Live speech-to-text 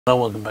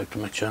Hello, welcome back to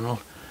my channel.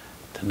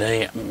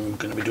 Today I'm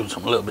going to be doing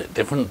something a little bit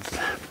different.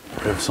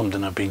 It's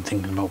something I've been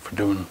thinking about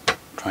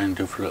trying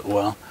to do for a little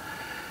while.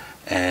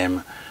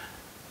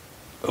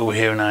 Over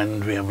here in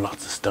Ireland we have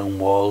lots of stone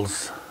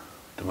walls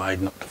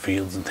dividing up the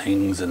fields and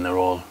things, and a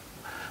lot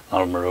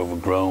of them are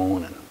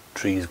overgrown and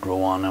trees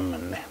grow on them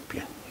and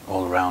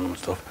all around them and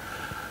stuff.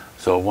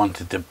 So I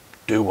wanted to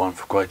do one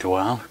for quite a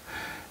while.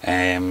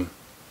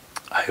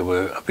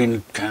 I've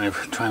been kind of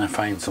trying to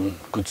find some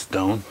good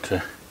stone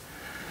to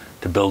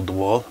build the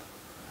wall,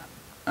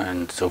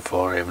 and so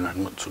far I haven't had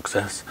much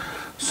success.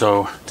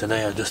 So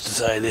today I just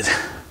decided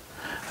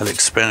I'll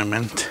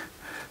experiment.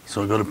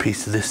 So I got a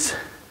piece of this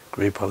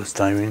grey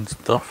polystyrene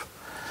stuff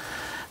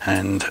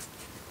and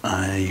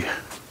I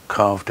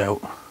carved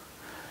out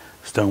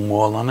a stone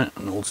wall on it,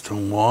 an old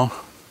stone wall.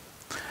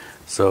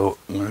 So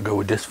I'm going to go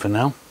with this for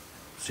now,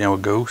 see how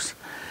it goes,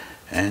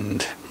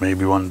 and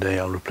maybe one day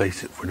I'll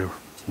replace it with a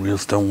real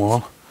stone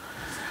wall.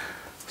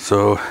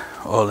 So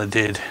all I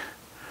did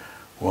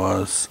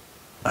was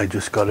I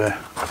just got a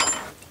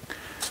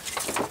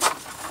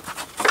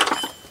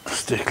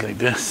stick like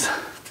this,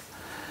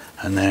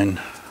 and then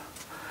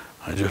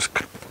I just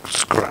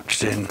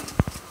scratched in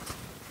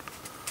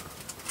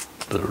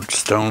the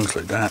stones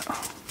like that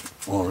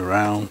all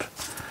around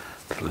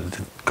till I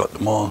got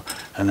them all,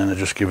 and then I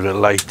just give it a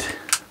light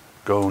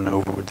going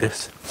over with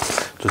this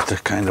just to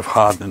kind of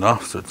harden it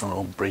off so it's not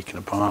all breaking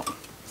apart.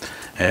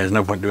 There's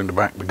no point doing the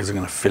back because I'm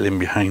going to fill in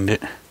behind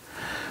it.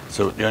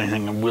 So the only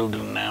thing I will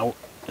do now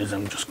is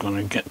I'm just going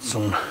to get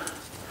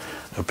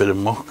a bit of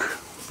muck,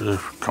 a bit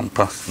of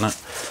compost in it.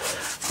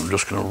 I'm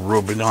just going to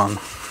rub it on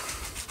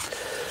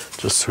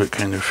just so it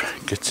kind of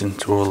gets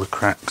into all the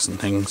cracks and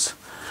things,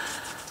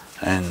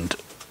 and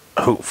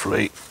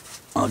hopefully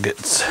I'll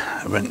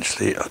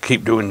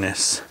keep doing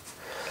this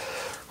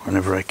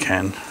whenever I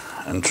can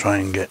and try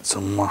and get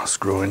some moss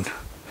growing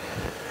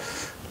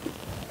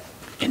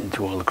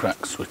into all the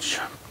cracks, which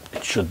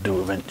it should do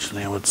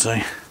eventually, I would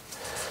say,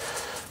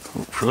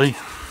 hopefully.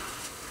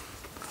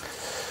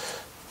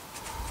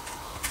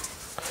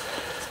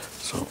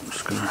 So I'm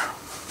just gonna,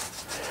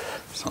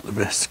 it's not the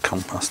best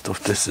compost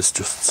stuff, this is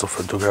just stuff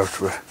I dug out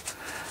of a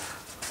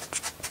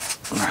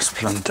grass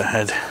planter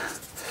head,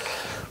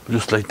 but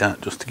just like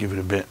that, just to give it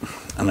a bit,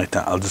 and like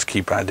that I'll just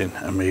keep adding,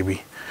 and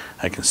maybe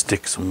I can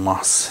stick some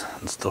moss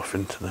and stuff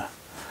into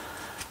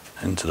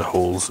the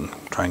holes and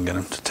try and get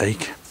them to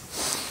take.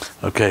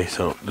 Okay,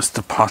 so this is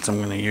the pot I'm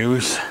going to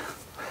use.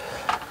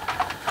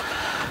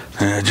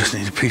 I just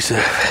need a piece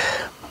of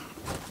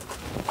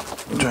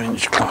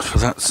drainage cloth for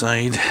that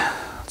side.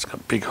 It's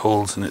got big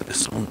holes in it,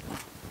 this one.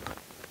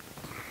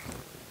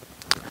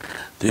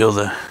 The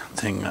other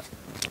thing that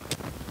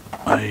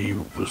I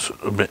was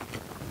a bit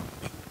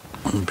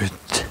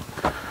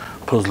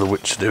puzzled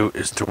which to do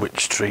is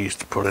which trees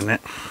to put in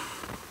it.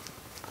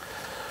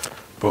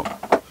 But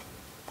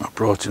I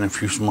brought in a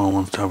few small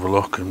ones to have a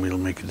look and we'll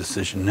make a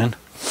decision then.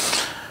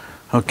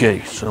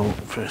 Okay, so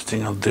first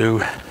thing I'll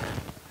do out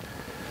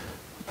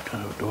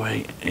of the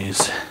way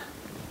is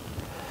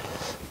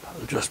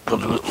I'll just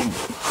put a little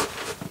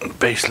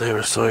base layer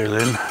of soil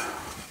in.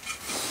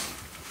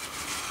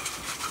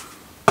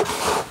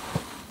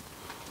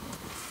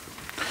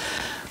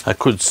 I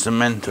could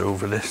cement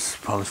over this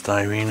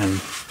polystyrene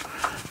and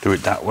do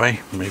it that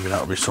way. Maybe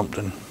that'll be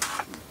something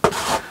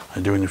I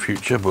do in the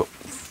future, but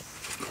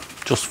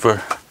just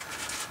for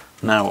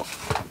now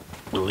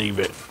we'll leave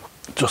it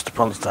just the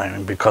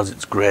polystyrene because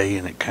it's grey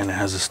and it kind of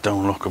has a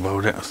stone look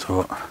about it. I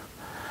thought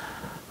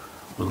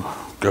we'll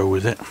go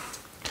with it.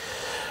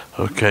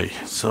 Okay,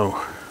 so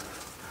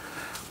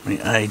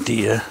my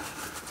idea,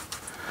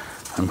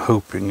 I'm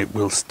hoping it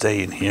will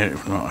stay in here.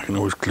 If not, I can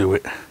always glue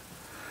it.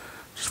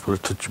 Just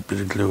put a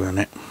bit of glue on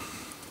it,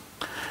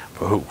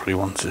 but hopefully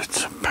once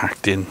it's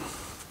packed in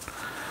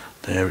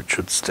there it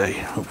should stay,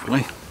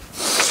 hopefully.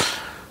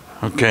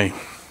 Okay,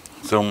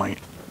 so my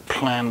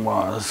plan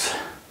was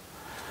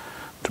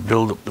to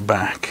build up the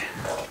back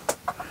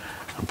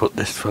and put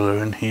this fella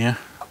in here.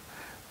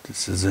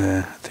 This is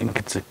I think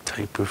it's a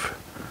type of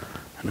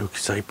an oak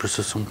cypress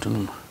or something,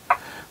 I'm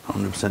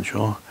not 100%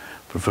 sure,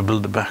 but if I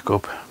build the back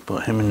up,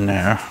 put him in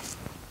there.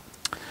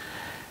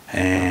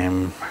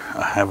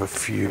 I have a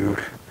few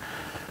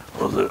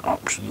other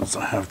options.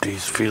 I have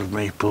these field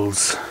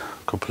maples,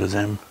 a couple of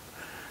them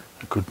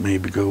I could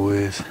maybe go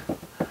with,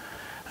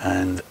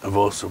 and I've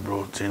also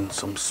brought in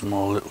some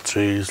small little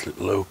trees,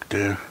 little oak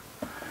there,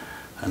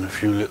 and a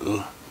few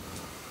little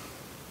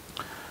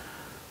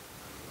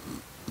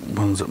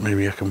ones that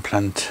maybe I can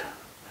plant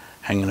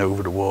hanging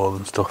over the wall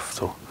and stuff.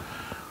 So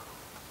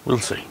we'll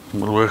see,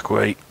 we'll work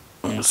away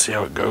and we'll see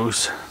how it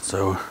goes.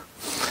 So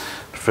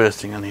the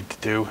first thing I need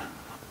to do,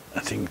 I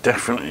think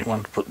definitely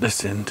want to put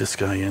this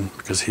guy in,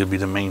 because he'll be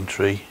the main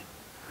tree.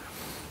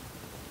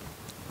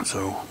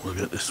 So we'll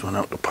get this one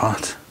out the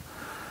pot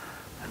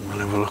and we'll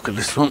have a look at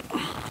this one.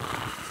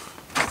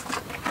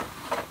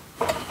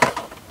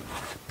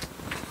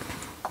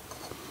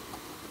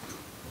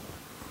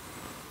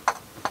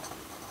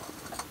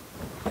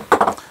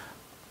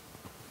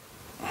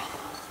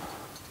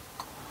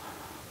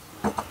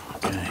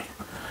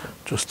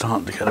 Just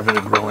starting to get a bit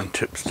of growing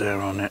tips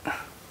there on it.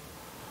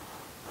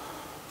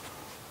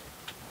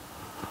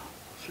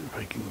 See if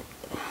I can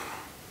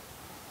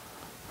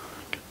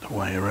get the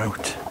wire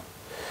out.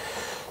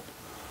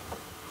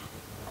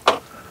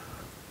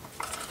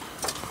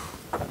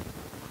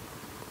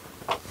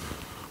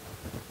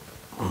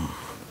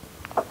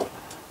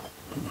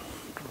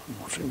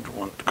 Doesn't seem to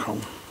want to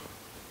come.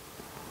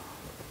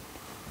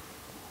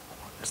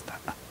 What is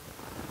that?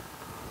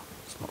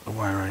 It's not the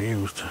wire I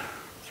used.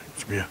 Seems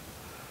to be a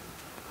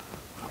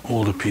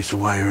older piece of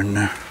wire in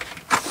there.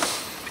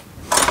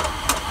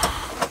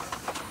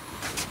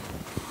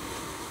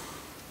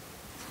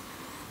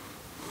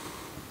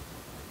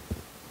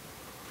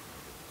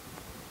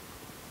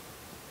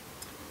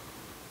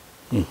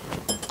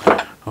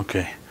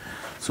 Okay,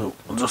 so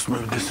I'll just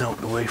move this out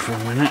the way for a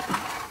minute.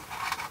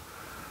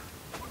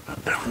 Put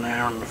that down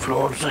there on the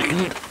floor a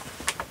second.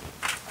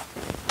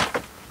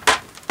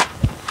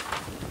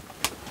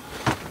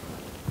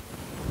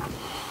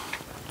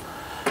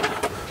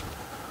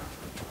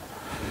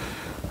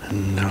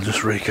 And I'll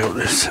just rake out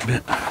this a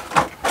bit. Not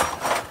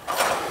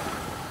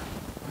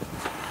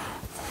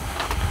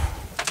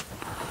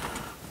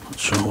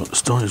sure what the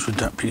story is with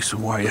that piece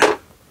of wire.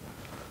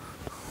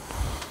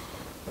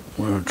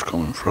 Where it's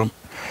coming from.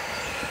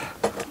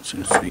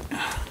 Seems to be.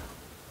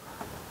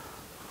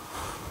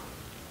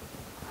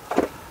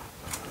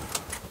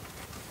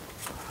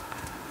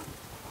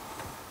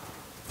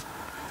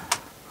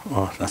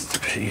 Oh, that's the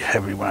pretty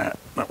heavy wire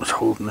that was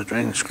holding the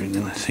drainage screen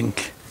in, I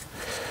think.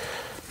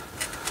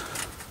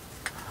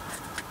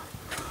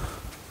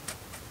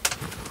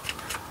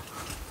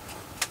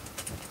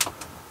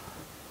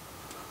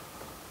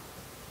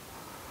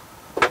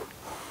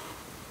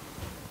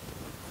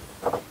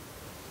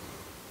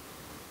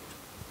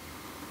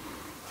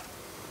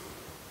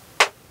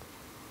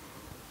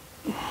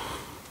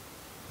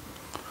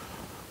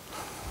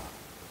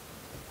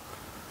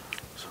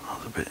 There's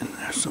another bit in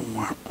there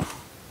somewhere.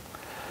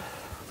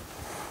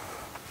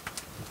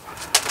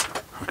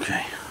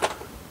 Okay,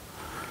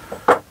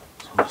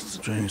 so that's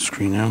the drainage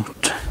screen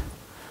out.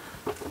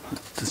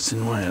 That's the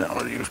thin wire that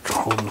I used to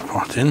hold the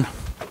pot in.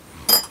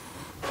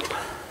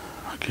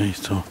 Okay,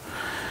 so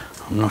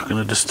I'm not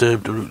going to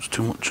disturb the roots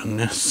too much on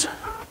this.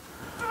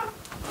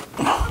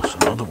 Oh, there's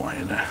another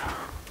wire there.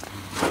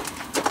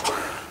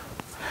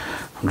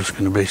 I'm just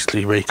going to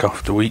basically rake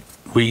off the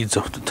weeds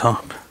off the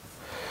top.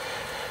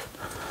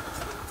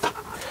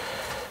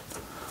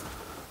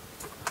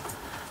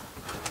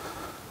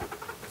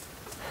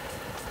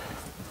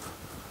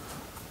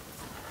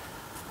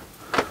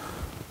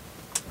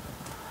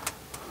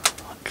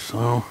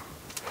 So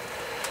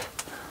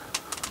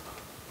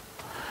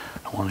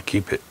I want to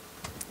keep it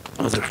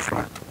as a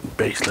flat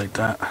base like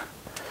that,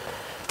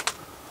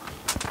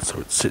 so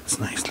it sits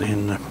nicely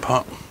in the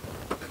pot.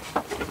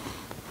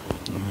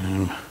 And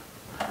then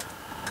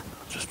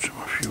just trim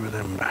a few of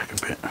them back a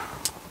bit. There's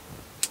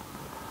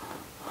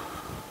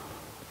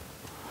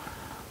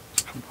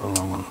a couple of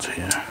long ones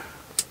here.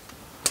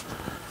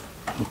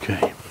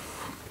 Okay,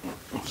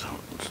 so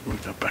let's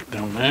move that back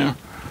down there.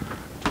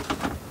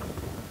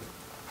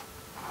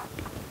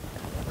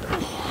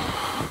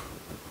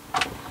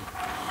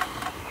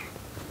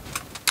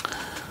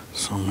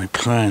 So my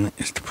plan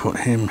is to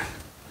put him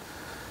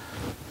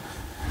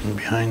in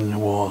behind the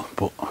wall,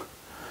 but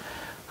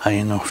high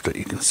enough that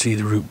you can see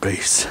the root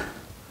base.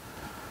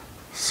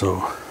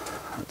 So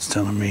that's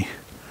telling me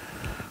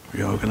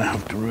we are going to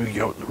have to rig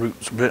out the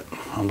roots a bit.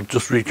 I'll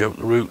just rig out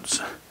the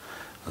roots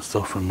and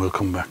stuff and we'll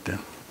come back then.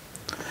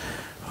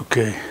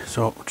 Okay,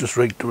 so just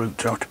rake the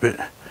roots out a bit.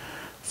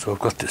 So I've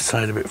got this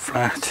side a bit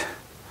flat,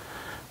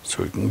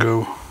 so we can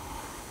go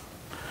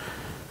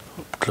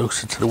up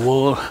closer to the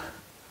wall.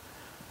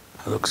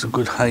 It looks a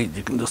good height,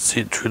 you can just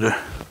see it through the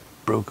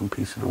broken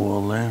piece of the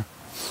wall there.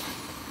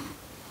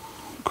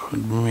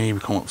 Could maybe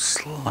come up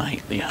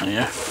slightly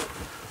higher.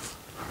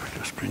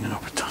 Just bring it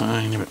up a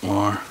tiny bit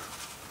more.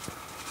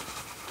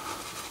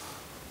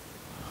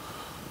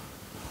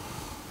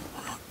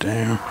 Right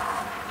there.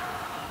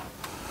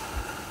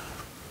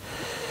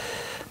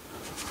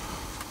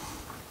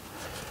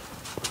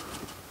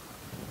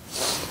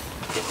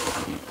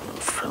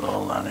 Fill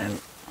all that in.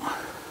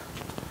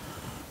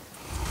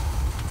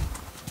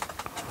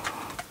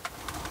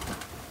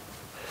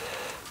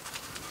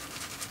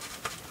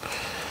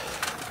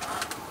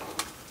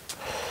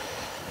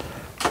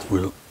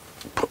 We'll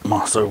put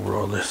moss over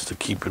all this to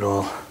keep it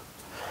all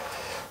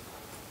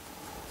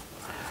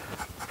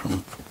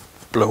from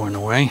blowing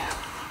away.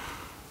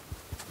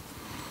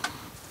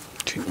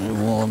 Keep my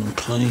wall in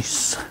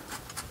place.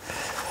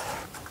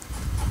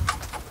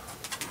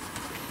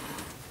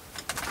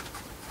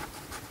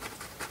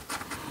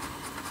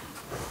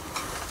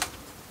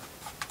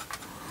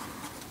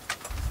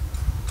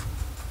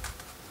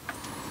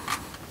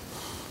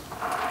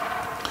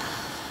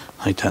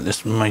 Like that,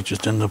 this might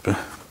just end up a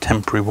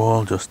temporary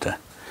wall just to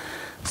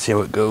see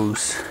how it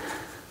goes,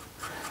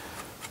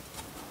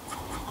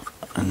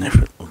 and if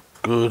it looks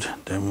good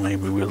then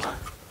maybe we'll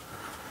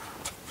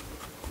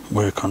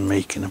work on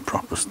making a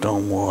proper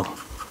stone wall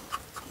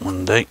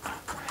one day.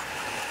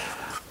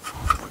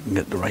 If we can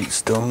get the right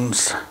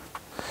stones.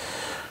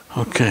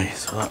 Okay,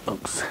 so that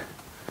looks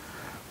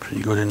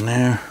pretty good in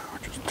there. I'll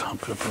just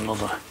top it up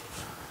another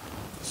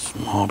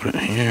small bit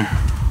here.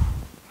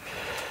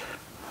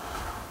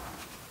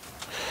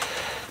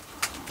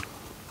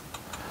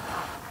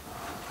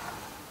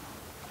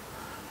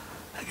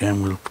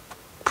 Again, we'll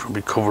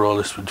probably cover all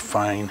this with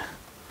fine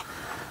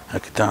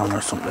macadamia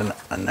or something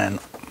and then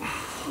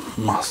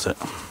moss it.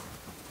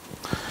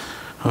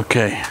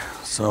 Okay,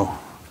 so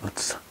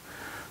that's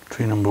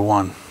tree number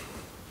 1.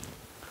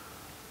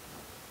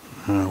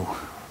 Now,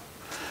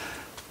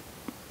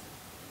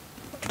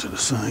 to the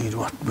side,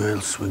 what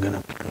else we're going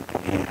to put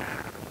in here?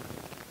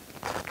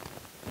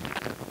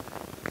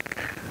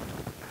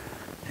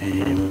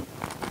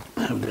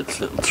 I have this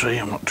little tree,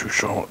 I'm not too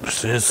sure what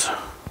this is.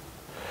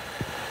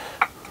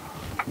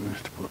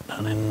 Just put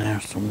that in there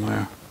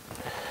somewhere.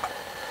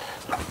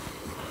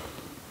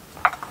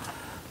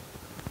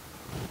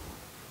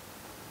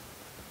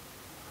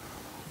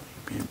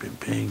 Maybe a bit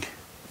big.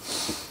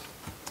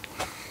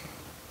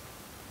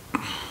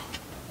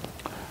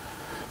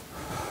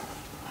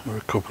 Or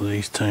a couple of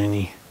these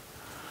tiny.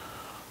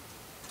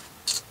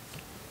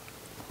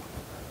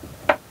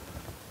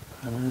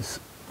 And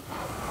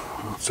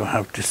I also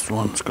have this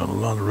one, it's got a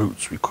lot of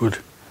roots. We could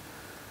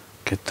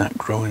get that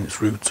growing its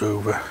roots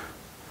over.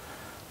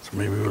 So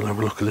maybe we'll have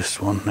a look at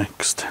this one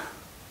next.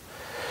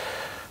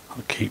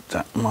 I'll keep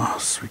that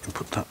moss, we can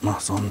put that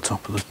moss on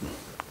top of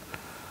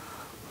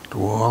the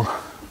wall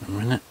in a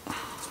minute.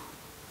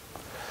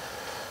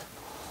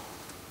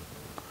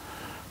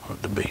 Or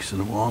at the base of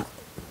the wall,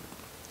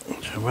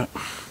 whichever.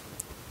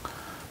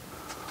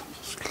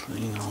 Just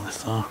clean all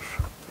this off.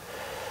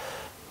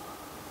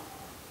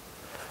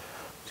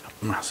 It's got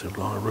a massive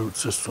lot of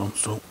roots, this one,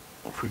 so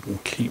if we can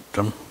keep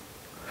them,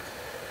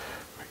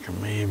 we can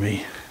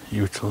maybe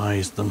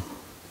utilize them.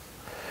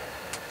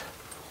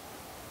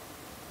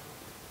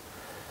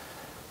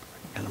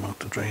 Get them out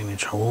the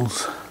drainage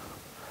holes.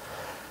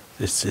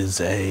 This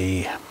is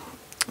a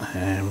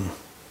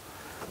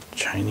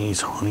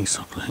Chinese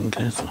honeysuckle, I think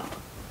it is.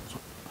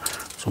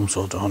 Some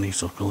sort of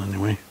honeysuckle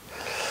anyway.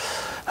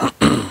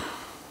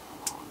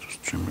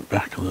 Just trim it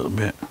back a little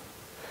bit.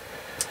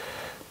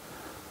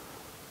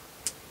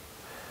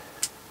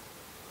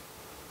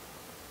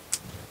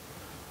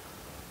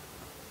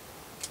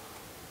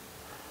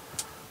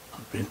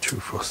 Being too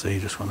fussy,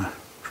 just want to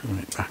trim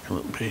it back a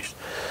little bit.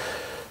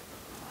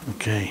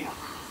 Okay,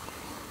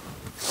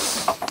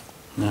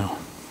 now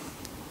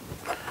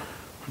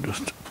we'll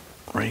just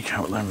rake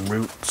out them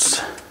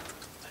roots,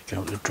 take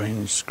out the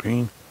drainage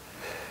screen,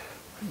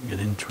 get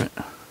into it.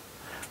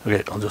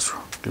 Okay, I'll just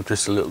give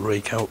this a little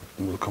rake out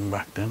and we'll come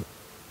back then.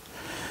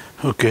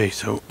 Okay,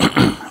 so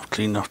I've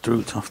cleaned off the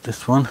roots off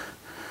this one,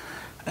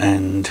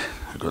 and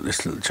I've got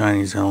this little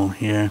Chinese elm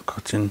here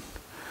cutting,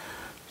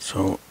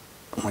 so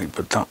I might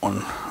put that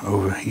one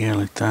over here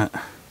like that,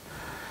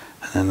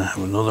 and then I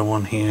have another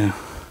one here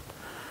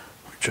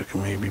which I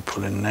can maybe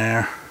put in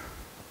there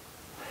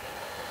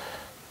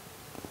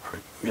if I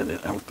can get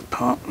it out the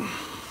pot.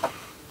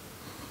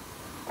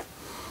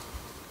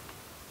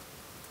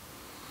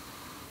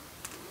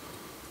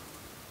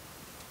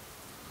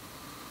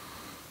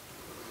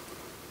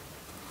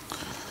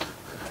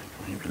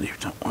 Maybe leave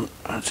that one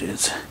as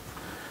is,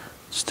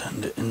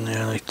 stand it in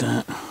there like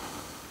that.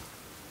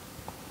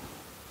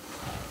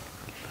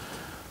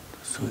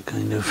 So it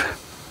kind of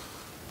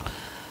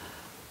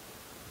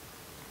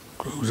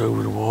grows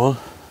over the wall.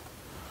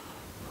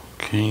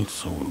 Okay,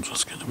 so we'll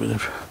just get a bit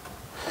of,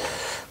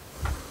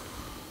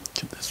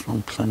 get this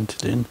one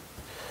planted in.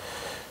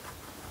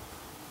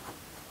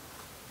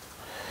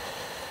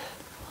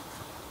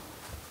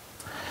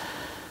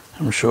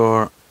 I'm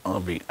sure I'll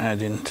be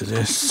adding to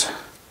this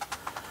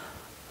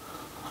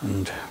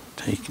and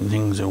taking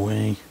things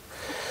away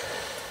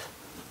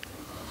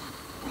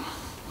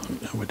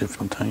over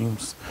different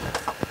times.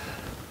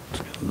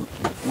 A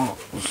little bit more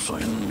soil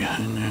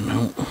behind there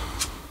now.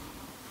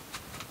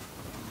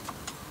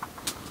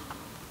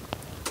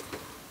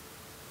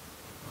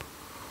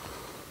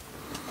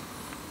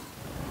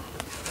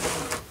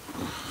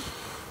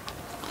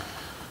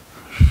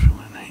 Fill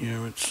in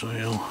here with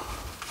soil.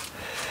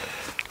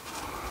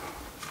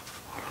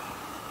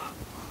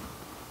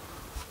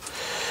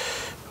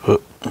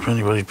 But if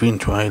anybody's been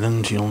to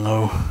Ireland, you'll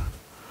know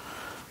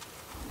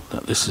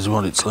that this is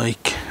what it's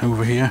like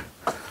over here.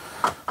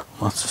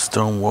 Lots of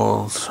stone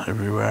walls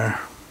everywhere,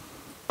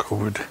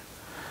 covered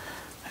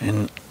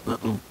in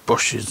little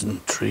bushes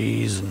and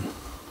trees and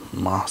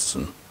moss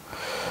and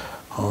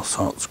all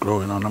sorts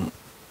growing on them.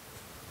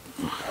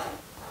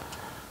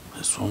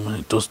 This one, when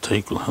it does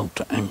take, will help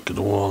to anchor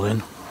the wall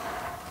in.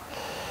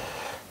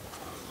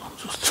 I'll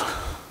just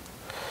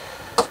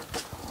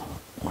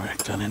work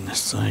that in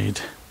this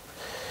side.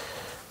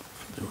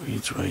 The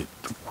weeds right,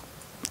 the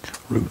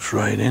roots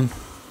right in.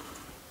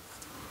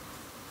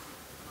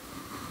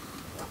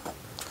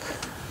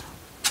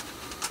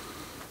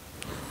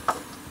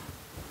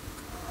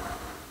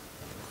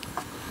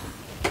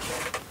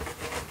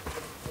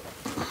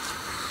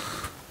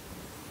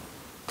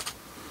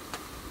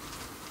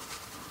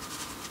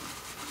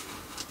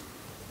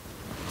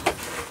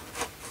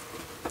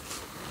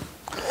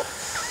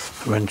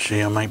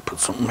 Eventually I might put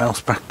something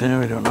else back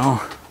there, I don't know. I'll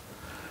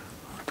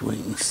have to wait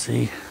and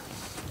see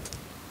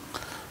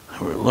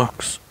how it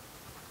looks.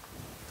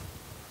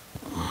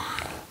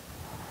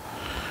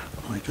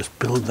 I might just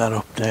build that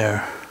up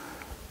there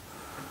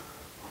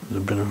with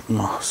a bit of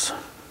moss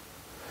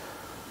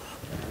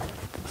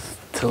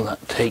till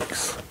that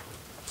takes.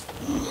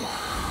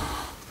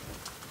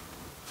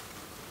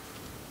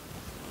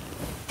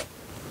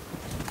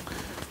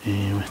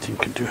 I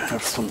think I do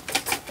have some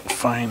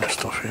finer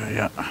stuff here,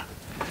 yeah.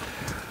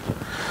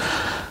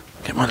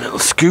 Get my little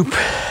scoop.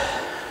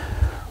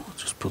 I'll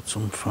just put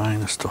some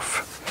finer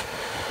stuff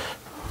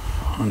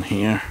on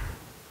here.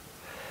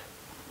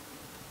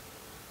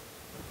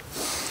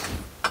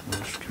 I'll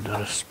just give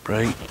that a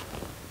spray.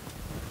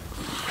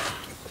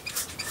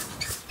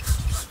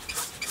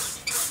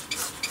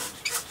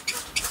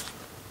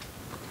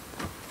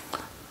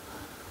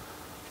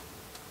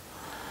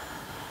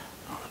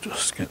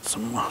 Just get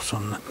some moss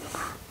on the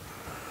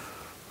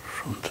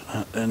front of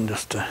that then,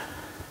 just to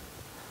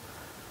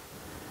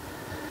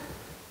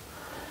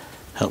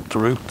help the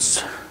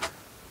roots.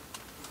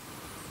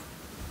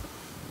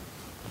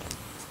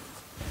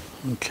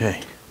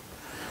 Okay,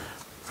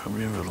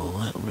 probably have a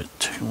little bit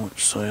too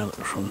much soil at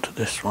the front of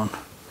this one.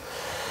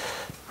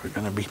 We're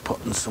going to be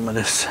putting some of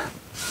this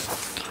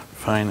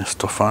finer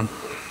stuff on.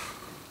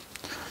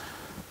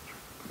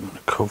 I'm going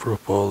to cover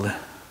up all the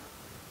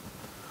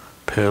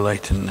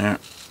perlite in there.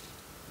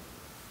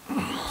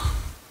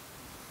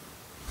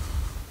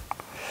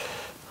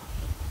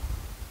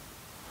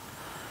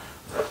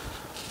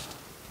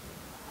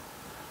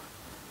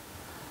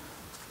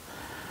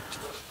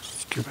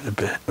 Just give it a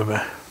bit of a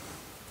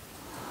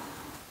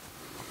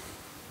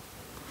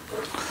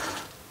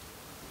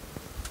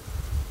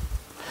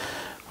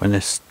when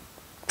this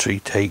tree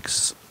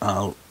takes,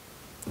 I'll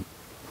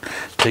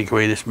take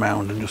away this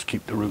mound and just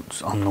keep the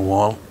roots on the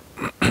wall.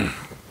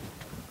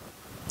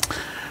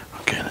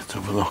 Okay, let's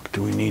have a look.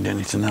 Do we need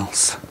anything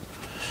else?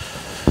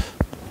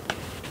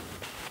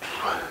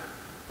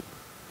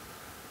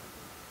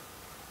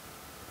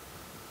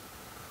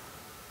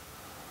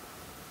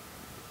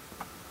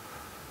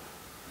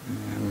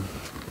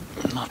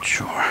 I'm not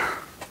sure. I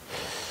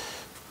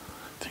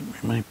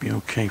think we might be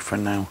okay for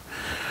now.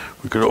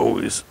 We could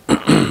always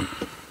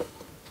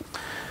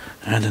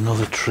add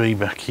another tree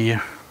back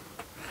here.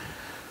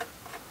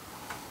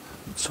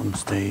 At some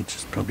stage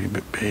it's probably a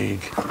bit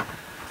big.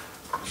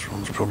 This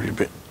one's probably a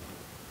bit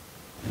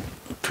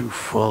too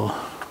full to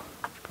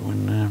go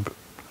in there, but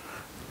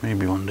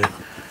maybe one day.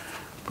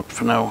 But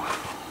for now,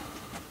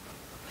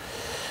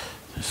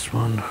 this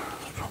one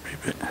is probably a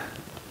bit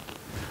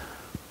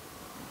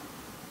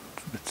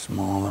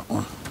small, that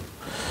one.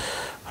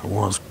 I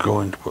was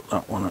going to put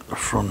that one at the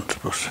front,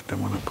 but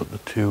then when I put the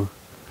two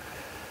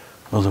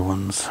other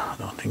ones, I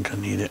don't think I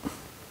need it.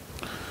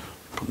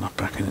 Put that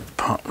back in its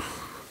pot.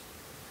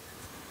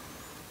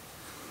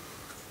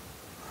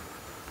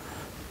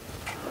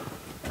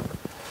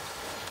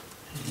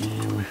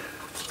 Yeah, we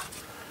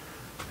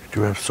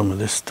do have some of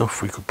this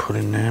stuff we could put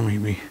in there,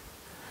 maybe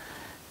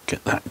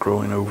get that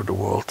growing over the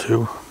wall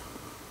too.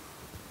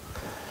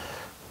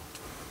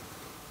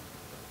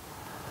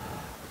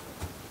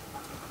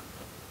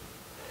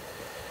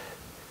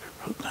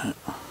 Put that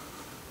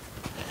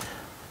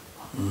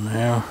on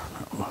there,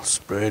 that will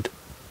spread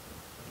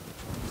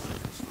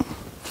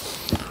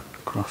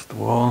across the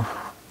wall.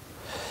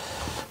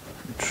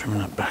 Trim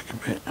that back a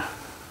bit,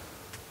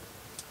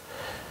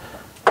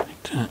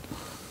 like that.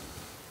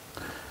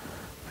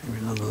 Maybe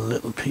another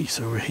little piece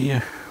over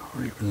here,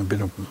 or even a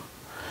bit of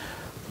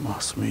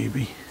moss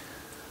maybe.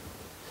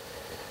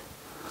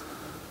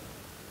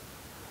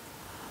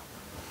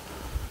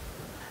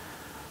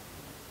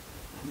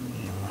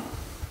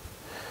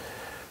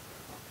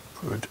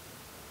 Could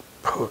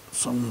put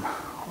some,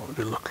 what would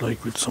it look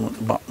like with some at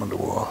the bottom of the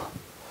wall?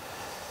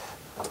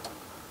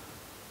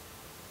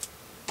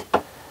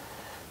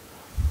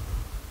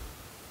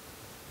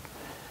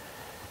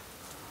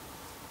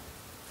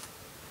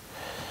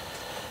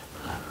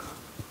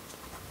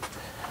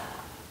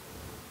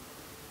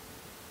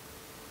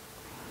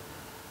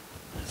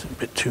 It's a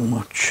bit too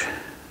much.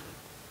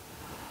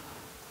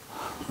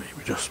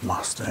 Maybe just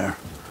moss there.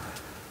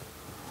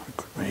 I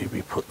could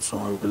maybe put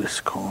some over this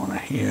corner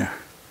here.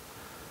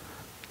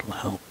 It'll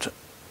help to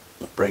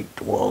break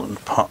the wall and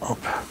the pot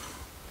up.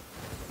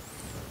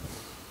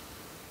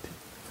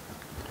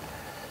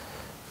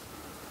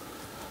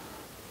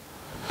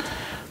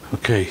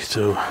 Okay,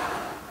 so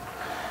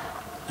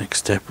next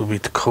step will be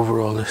to cover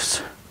all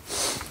this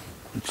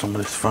with some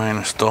of this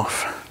finer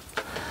stuff,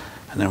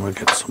 and then we'll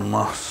get some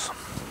moss.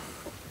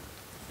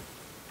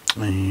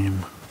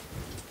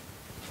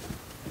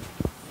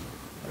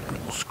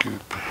 Little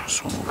scoop,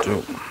 this one will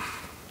do.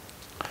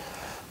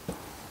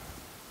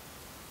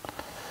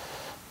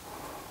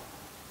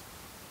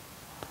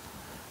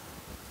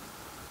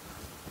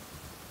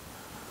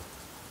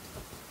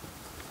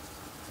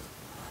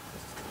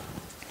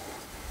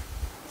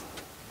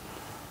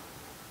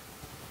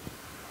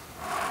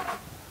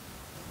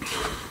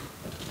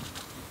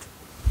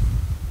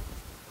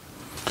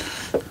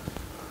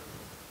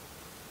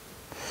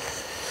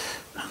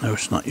 know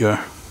it's not your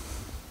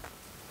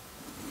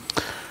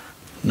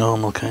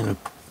normal kind of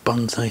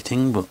bonsai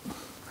thing, but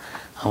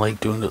I like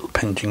doing little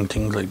penjing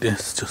things like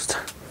this, just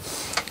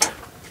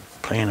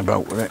playing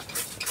about with it,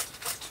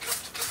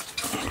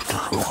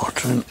 just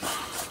watering.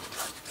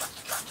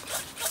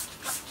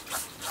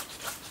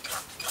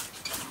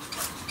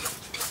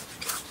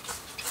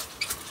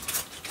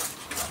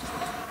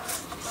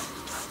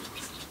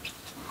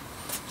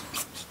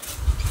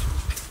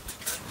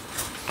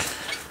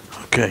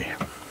 Okay,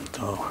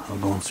 so I'll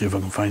go and see if I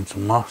can find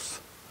some moss.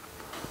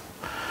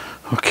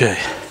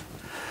 Okay,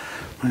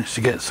 managed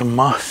to get some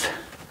moss,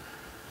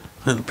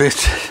 a little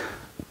bit.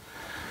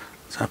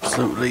 It's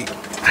absolutely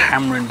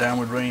hammering down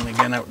with rain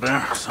again out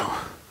there, so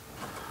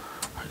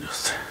I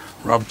just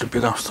robbed a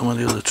bit off some of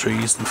the other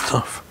trees and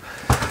stuff.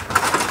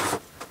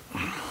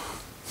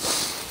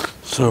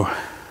 So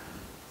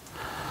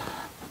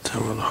let's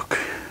have a look.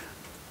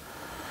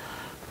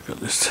 Got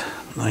this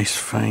nice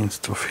fine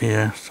stuff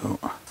here, so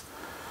I'll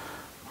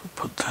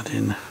put that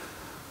in.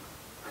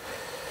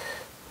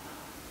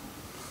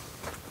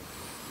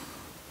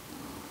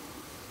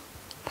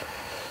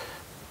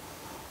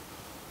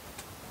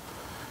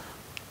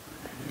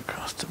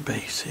 Across the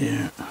base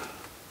here.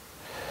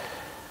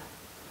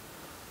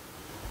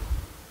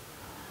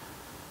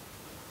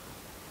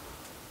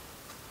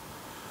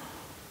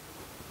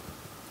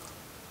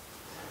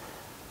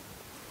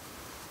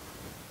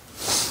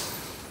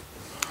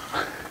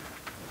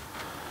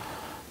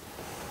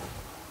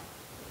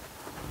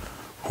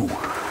 Ooh.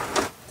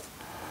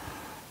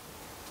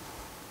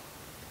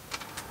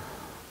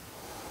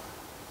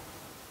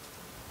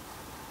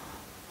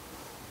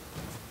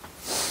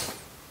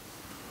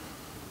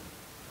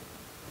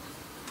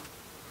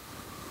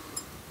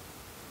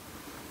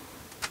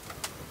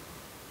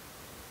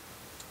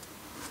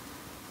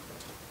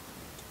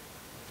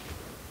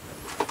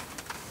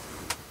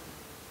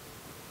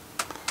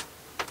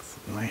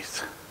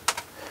 Nice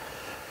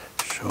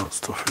short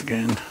stuff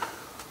again.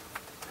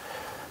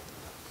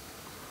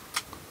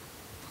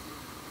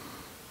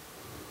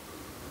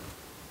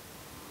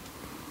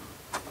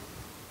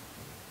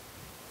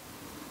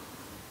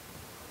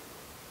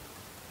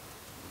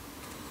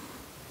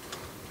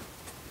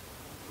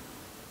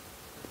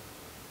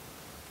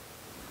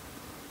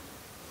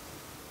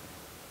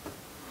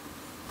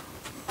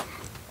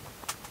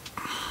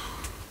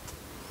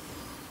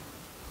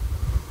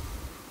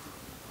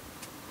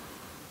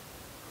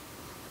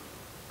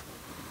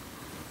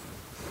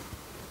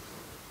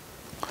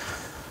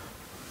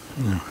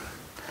 Now,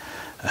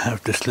 I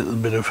have this little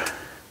bit of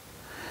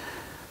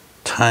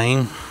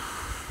thyme.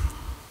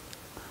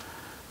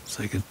 It's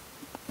like a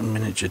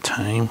miniature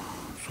thyme,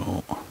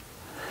 so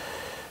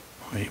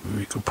maybe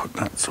we could put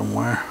that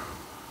somewhere.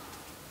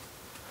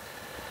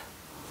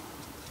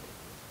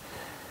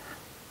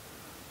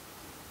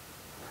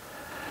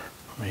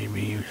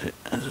 Maybe use it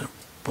as a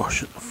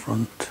bush at the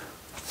front.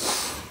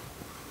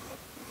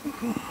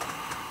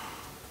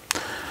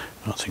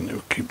 I think that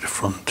would keep the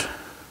front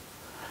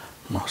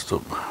mossed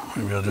up.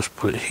 Maybe I'll just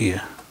put it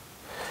here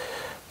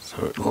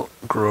so it'll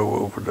grow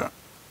over that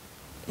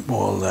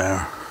wall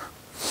there.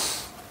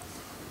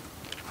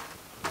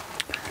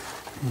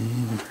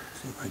 And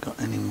see if I got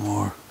any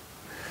more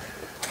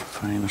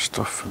finer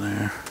stuff for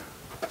there.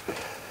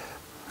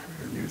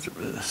 Maybe I'll use a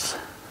bit of this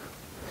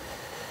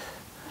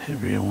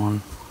heavier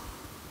one.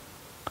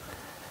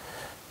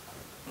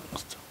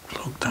 Just to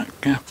plug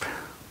that gap.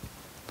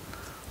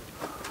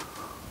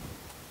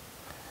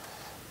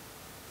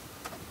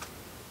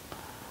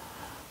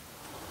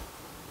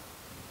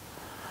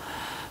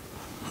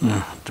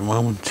 Now, at the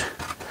moment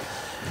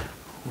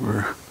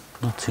we're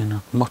not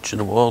seeing much of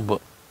the wall,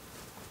 but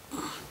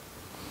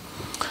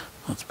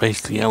that's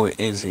basically how it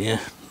is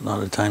here. A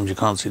lot of times you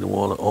can't see the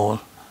wall at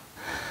all.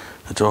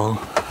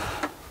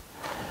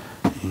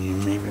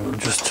 And maybe we'll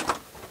just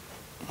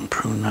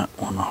prune that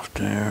one off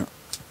there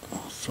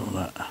so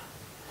that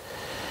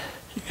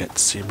you get to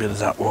see a bit of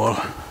that wall.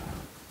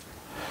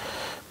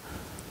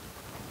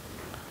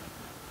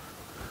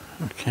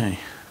 Okay.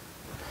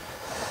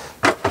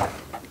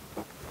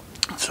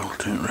 So we'll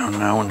turn it around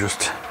now and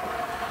just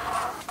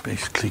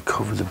basically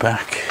cover the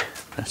back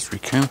best we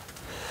can.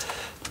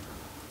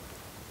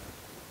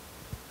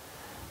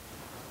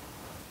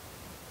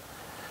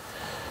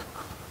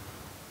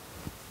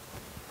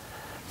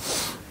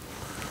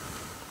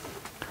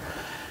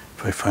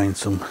 If I find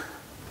some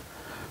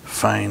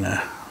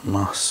finer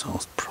moss,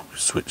 I'll probably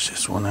switch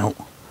this one out,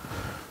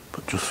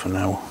 but just for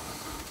now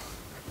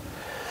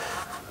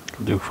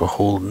it'll do for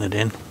holding it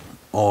in,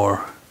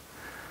 or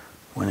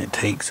when it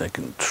takes I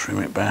can trim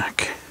it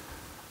back.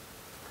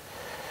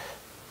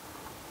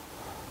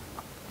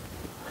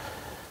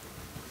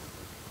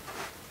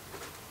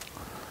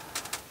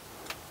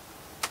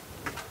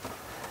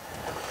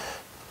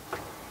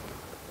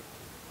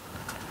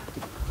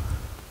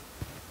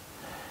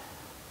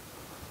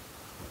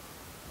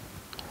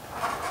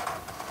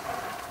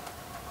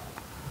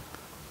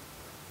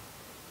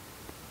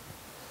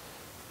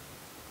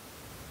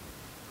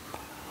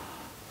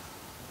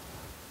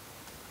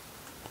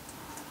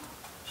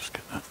 Just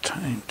get that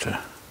trying to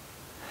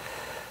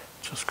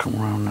just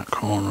come around that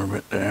corner a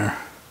bit there.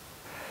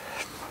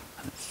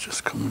 It's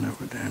just coming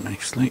over there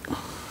nicely. A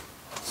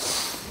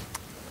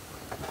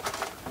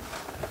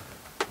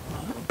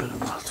little bit of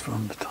moss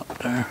from the top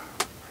there.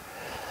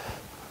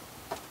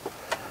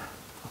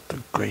 Not the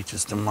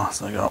greatest of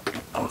moss I got.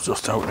 I was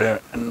just out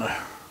there in the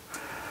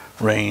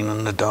rain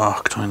and the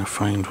dark trying to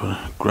find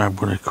grab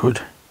what I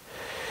could.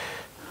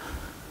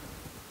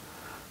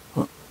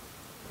 But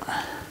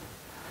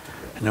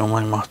you know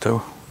my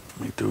motto,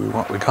 we do with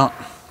what we got.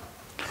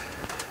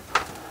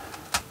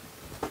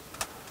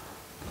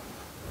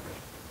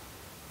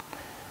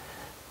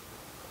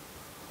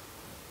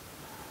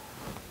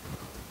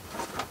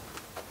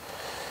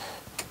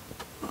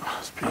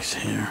 This piece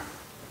here,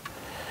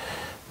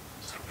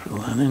 let's fill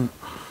that in.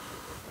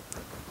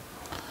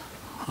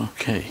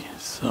 Okay,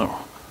 so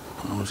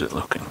how's it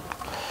looking?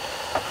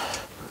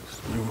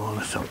 Let's move all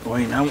this out of the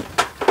way now.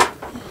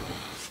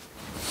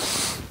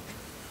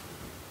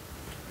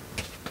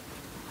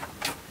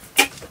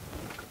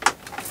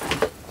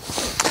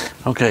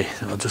 Okay,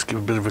 so I'll just give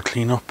a bit of a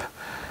clean up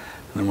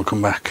and then we'll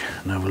come back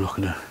and have a look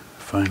at the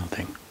final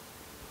thing.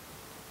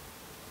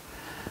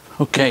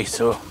 Okay,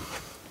 so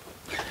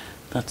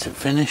that's it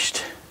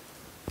finished.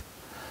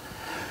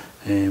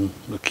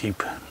 We'll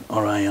keep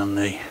our eye on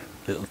the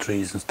little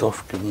trees and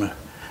stuff, give them a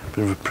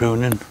bit of a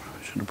pruning.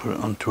 I should have put it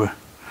onto a,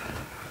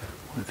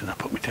 where did I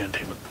put my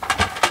turntable?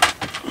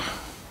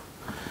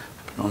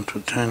 Put it onto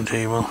a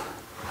turntable.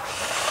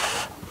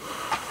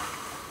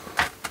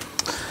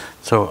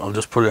 So I'll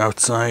just put it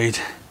outside,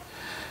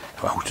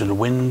 out of the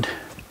wind,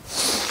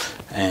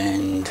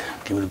 and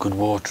give it a good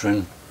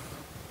watering.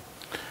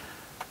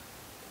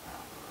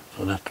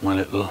 So that's my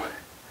little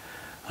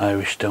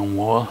Irish stone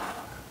wall.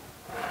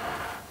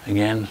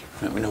 Again,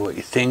 let me know what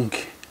you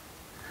think.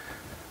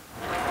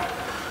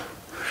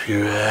 If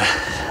you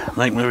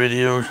like my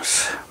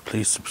videos,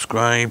 please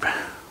subscribe,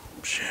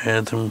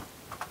 share them,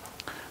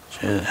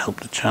 help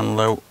the channel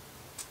out.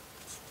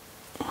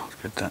 Let's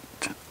get that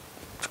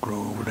to grow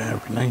over there,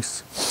 it'd be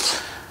nice.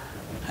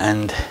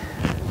 And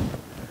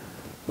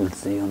we'll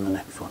see you on the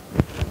next one.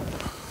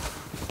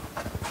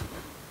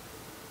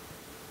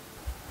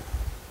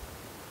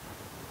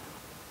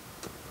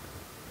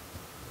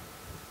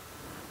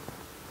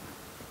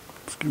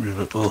 Let's give you a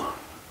little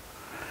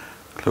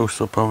close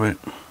up of it.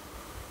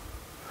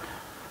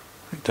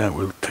 Like that,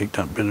 we'll take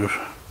that bit of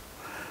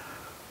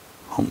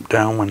hump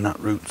down when that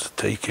root's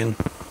taken.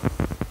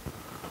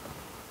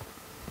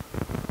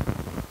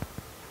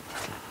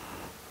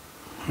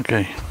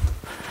 Okay,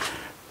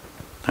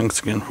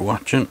 thanks again for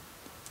watching.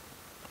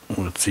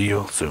 We'll see you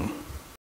all soon.